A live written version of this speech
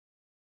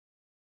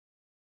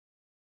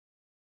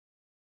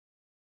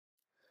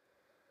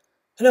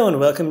Hello and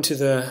welcome to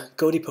the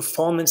godi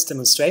performance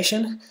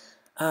demonstration.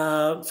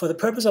 For the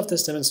purpose of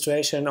this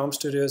demonstration, Om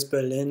Studios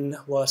Berlin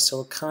was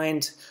so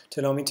kind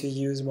to allow me to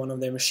use one of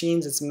their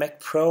machines. It's a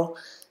Mac Pro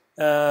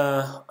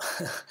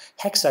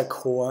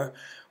hexa-core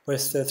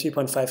with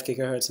 3.5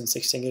 gigahertz and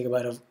 16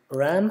 gigabyte of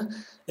RAM.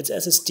 Its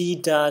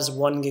SSD does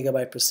 1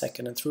 gigabyte per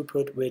second in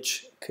throughput,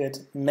 which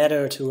could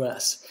matter to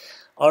us.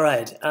 All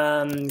right,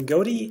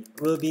 godi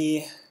will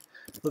be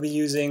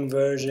using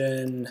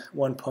version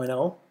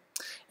 1.0.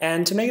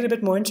 And to make it a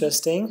bit more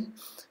interesting,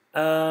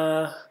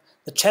 the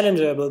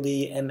challenger will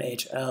be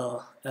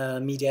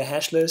MHL, Media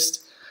Hash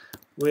List,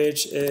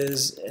 which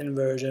is in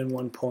version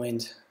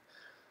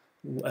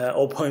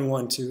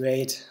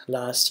 0.128,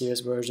 last year's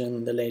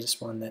version, the latest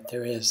one that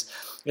there is.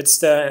 It's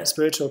the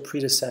spiritual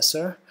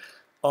predecessor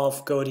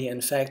of godi,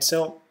 in fact.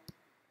 So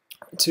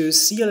to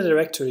seal a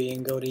directory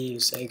in godi, you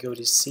say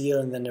godi seal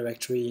and then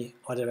directory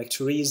or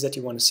directories that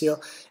you want to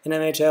seal. In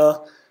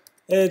MHL,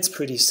 it's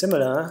pretty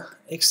similar,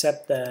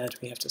 except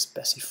that we have to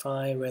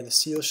specify where the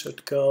seal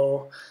should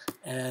go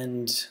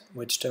and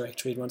which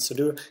directory it wants to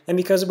do. And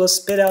because it will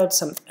spit out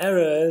some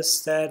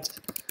errors that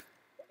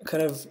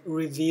kind of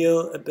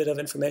reveal a bit of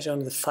information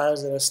on the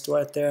files that are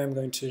stored there, I'm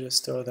going to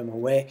just throw them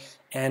away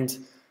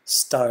and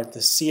start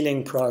the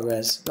sealing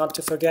progress. Not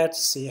to forget,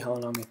 see how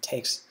long it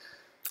takes.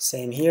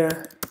 Same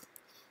here.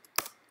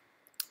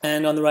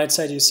 And on the right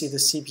side you see the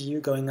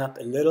CPU going up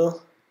a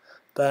little,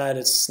 but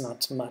it's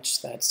not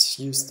much that's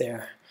used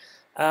there.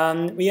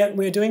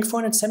 We're doing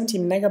 470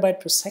 megabyte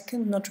per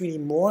second, not really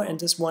more, and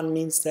this one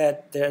means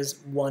that there's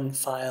one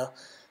file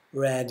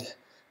read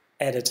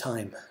at a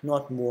time,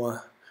 not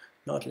more,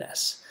 not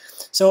less.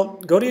 So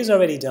godi is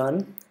already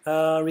done,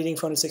 reading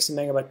 460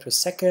 megabyte per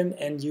second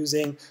and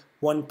using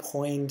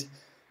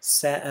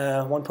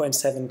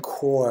 1.7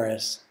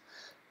 cores,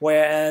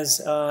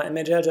 whereas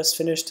MHL just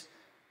finished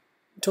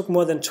took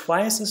more than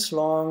twice as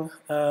long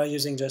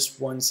using just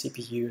one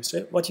CPU.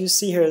 So what you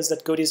see here is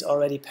that godi is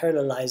already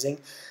parallelizing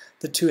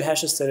the two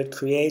hashes that it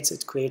creates.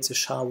 It creates a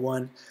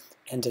SHA-1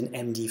 and an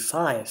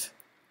MD5.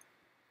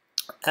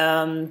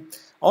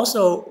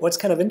 Also, what's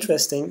kind of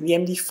interesting, the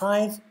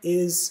MD5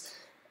 is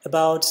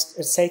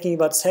it's taking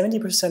about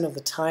 70% of the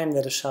time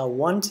that a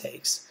SHA-1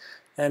 takes.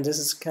 And this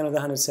is kind of the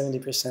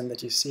 170%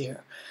 that you see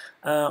here.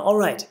 All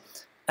right.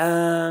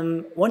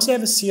 Once you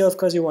have a seal, of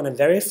course, you want to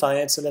verify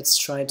it. So let's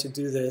try to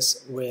do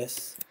this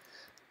with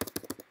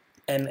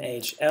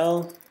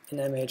MHL. In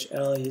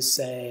MHL, you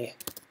say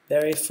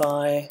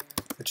verify.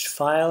 Which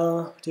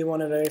file do you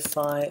want to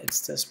verify? It's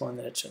this one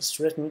that I just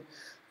written.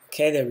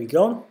 Okay, there we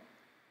go.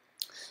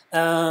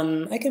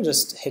 I can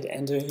just hit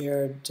enter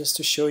here just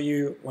to show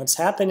you what's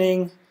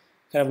happening.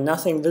 Kind of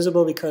nothing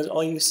visible because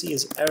all you see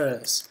is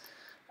errors.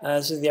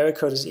 So the error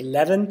code is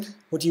 11.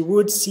 What you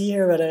would see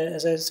here, but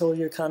as I told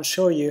you, I can't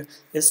show you,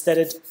 is that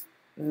it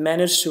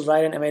managed to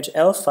write an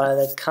MHL file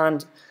that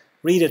can't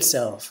read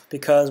itself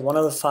because one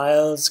of the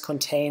files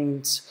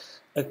contains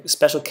a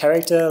special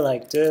character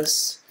like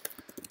this,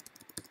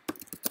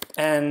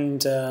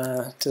 and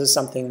this is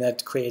something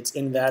that creates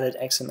invalid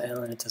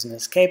XML and it doesn't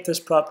escape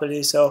this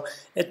properly. So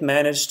it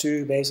managed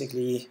to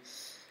basically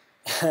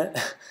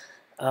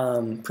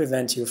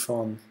prevent you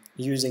from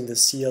using the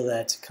seal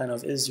that kind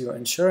of is your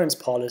insurance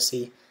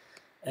policy,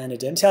 and it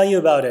didn't tell you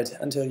about it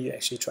until you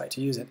actually try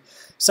to use it.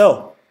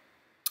 So,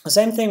 the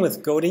same thing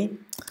with godi.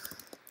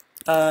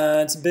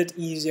 It's a bit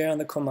easier on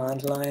the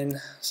command line,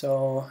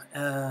 so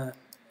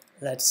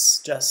let's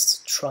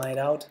just try it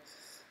out.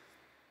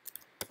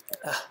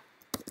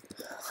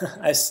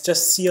 I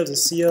just sealed the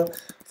seal.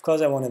 Of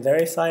course I want to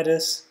verify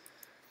this.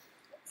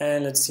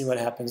 And let's see what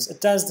happens.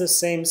 It does the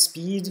same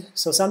speed,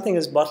 so something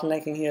is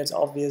bottlenecking here. It's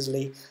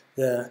obviously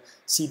the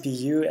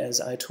CPU.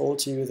 As I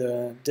told you,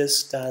 the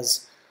disk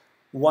does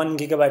 1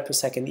 gigabyte per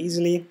second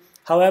easily.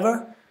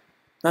 However,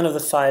 none of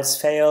the files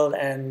failed,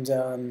 and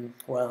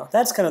well,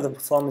 that's kind of the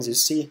performance you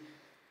see.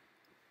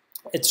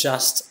 It's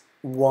just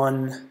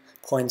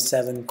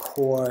 1.7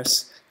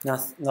 cores,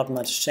 not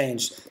much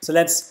changed. So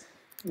let's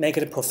make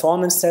it a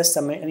performance test.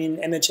 I mean,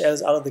 MHL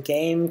is out of the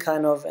game,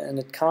 kind of, and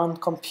it can't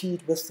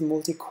compete with the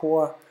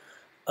multi-core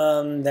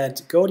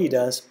that godi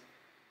does.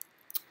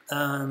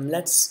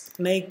 Let's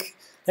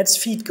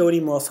feed godi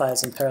more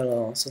files in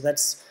parallel. So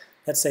let's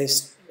say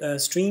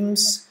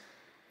streams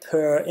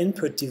per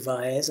input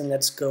device, and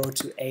let's go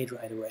to 8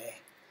 right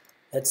away.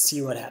 Let's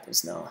see what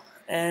happens now.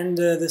 And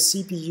the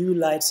CPU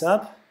lights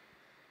up,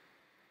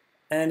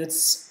 and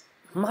it's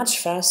much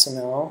faster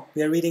now.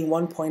 We are reading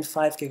 1.5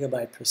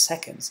 gigabyte per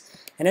second.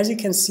 And as you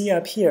can see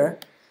up here,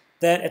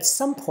 that at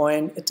some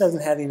point it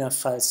doesn't have enough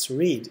files to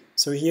read.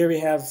 So here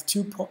we have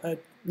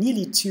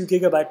nearly 2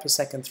 gigabyte per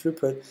second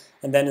throughput,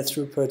 and then the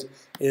throughput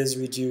is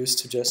reduced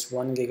to just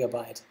 1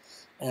 gigabyte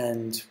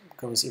and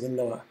goes even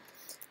lower.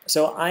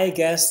 So I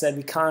guess that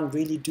we can't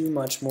really do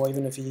much more,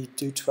 even if we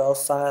do 12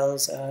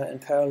 files in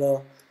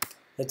parallel.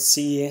 Let's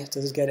see,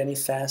 does it get any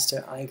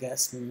faster? I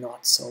guess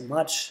not so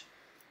much.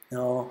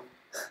 No.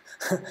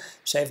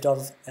 Shaved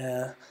off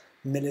a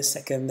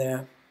millisecond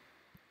there.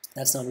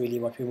 That's not really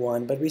what we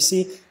want, but we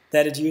see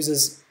that it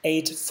uses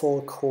 8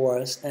 full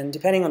cores, and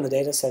depending on the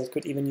data set, it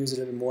could even use a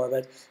little more,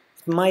 but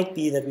it might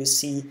be that we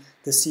see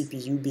the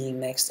CPU being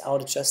maxed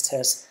out. It just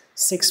has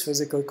 6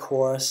 physical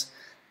cores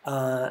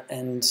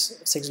and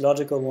 6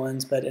 logical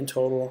ones, but in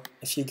total,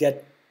 if you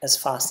get as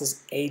fast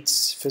as 8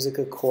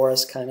 physical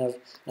cores,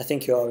 I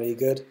think you're already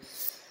good.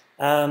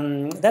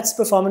 That's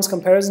performance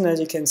comparison. As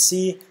you can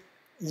see,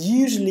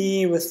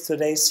 usually with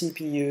today's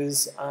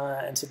CPUs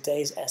and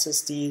today's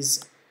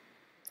SSDs,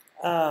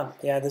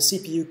 yeah, the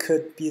CPU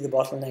could be the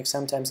bottleneck.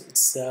 Sometimes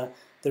it's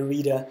the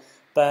reader,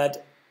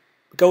 but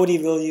godi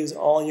will use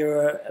all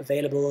your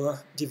available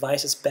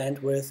devices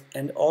bandwidth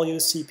and all your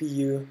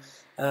CPU,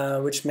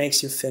 which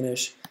makes you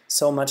finish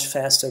so much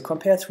faster.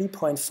 Compare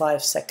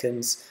 3.5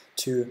 seconds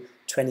to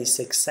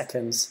 26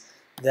 seconds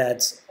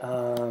that,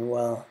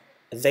 well,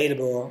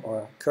 available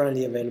or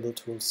currently available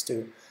tools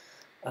do.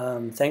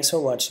 Thanks for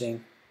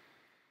watching.